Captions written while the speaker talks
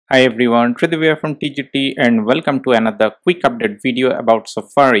Hi everyone, Tridib here from TGT and welcome to another quick update video about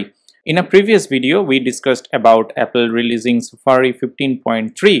Safari. In a previous video, we discussed about Apple releasing Safari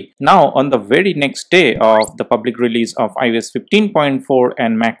 15.3. Now, on the very next day of the public release of iOS 15.4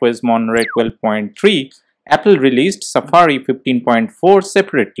 and macOS Monterey 12.3, Apple released Safari 15.4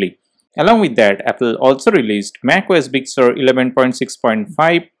 separately. Along with that, Apple also released macOS Big Sur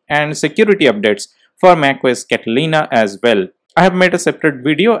 11.6.5 and security updates for macOS Catalina as well. I have made a separate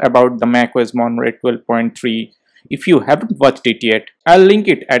video about the macOS Monterey 12.3. If you haven't watched it yet, I'll link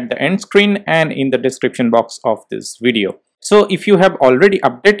it at the end screen and in the description box of this video. So if you have already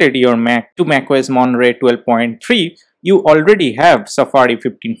updated your Mac to macOS Monterey 12.3, you already have Safari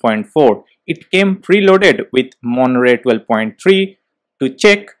 15.4. It came preloaded with Monterey 12.3. To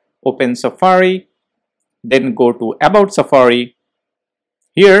check, open Safari, then go to About Safari.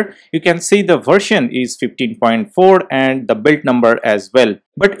 Here you can see the version is 15.4 and the build number as well.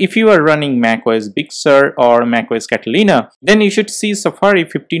 But if you are running macOS Big Sur or macOS Catalina, then you should see Safari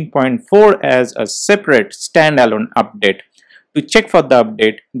 15.4 as a separate standalone update. To check for the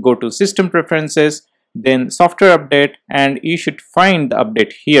update, go to System Preferences, then Software Update, and you should find the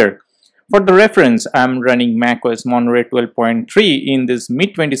update here. For the reference, I'm running macOS Monterey 12.3 in this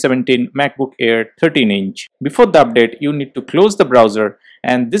mid-2017 MacBook Air 13-inch. Before the update, you need to close the browser,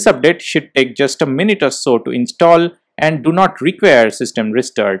 and this update should take just a minute or so to install and do not require system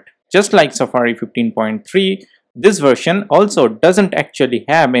restart. Just like Safari 15.3, this version also doesn't actually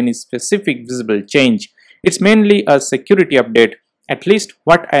have any specific visible change. It's mainly a security update, at least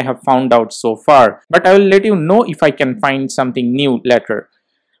what I have found out so far, but I will let you know if I can find something new later.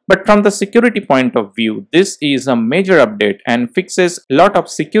 But from the security point of view, this is a major update and fixes a lot of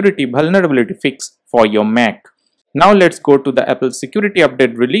security vulnerability fix for your Mac. Now let's go to the Apple Security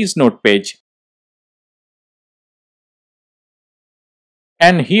Update release note page.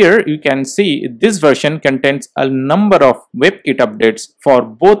 And here you can see this version contains a number of WebKit updates for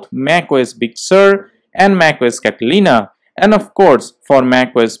both macOS Big Sur and macOS Catalina, and of course for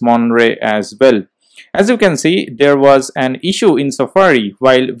macOS Monterey as well. As you can see, there was an issue in Safari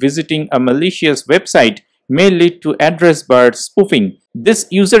while visiting a malicious website may lead to address bar spoofing. This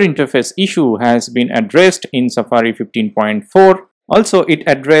user interface issue has been addressed in Safari 15.4. Also, it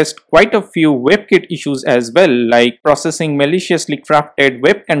addressed quite a few WebKit issues as well, like processing maliciously crafted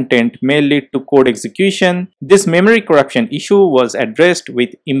web content may lead to code execution. This memory corruption issue was addressed with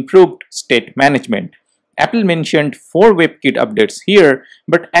improved state management. Apple mentioned 4 WebKit updates here,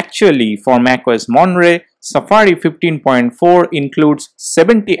 but actually for macOS Monterey, Safari 15.4 includes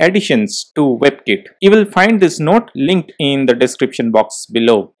 70 additions to WebKit. You will find this note linked in the description box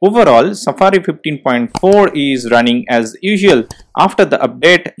below. Overall, Safari 15.4 is running as usual after the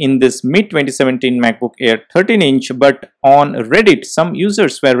update in this mid-2017 MacBook Air 13-inch, but on Reddit, some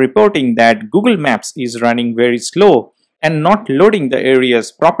users were reporting that Google Maps is running very slow and not loading the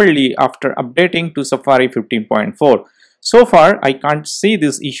areas properly after updating to Safari 15.4. So far, I can't see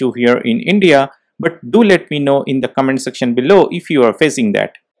this issue here in India, but do let me know in the comment section below if you are facing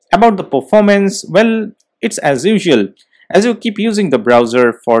that. About the performance, well, it's as usual. As you keep using the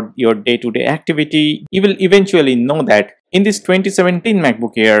browser for your day-to-day activity, you will eventually know that in this 2017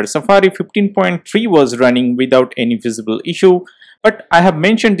 MacBook Air, Safari 15.3 was running without any visible issue. But I have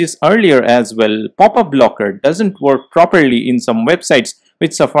mentioned this earlier as well, pop-up blocker doesn't work properly in some websites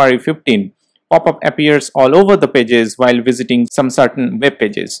with Safari 15. Pop-up appears all over the pages while visiting some certain web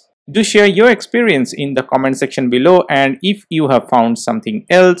pages. Do share your experience in the comment section below, and if you have found something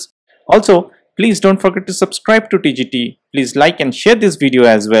else. Also, please don't forget to subscribe to TGT. Please like and share this video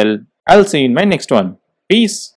as well. I'll see you in my next one. Peace.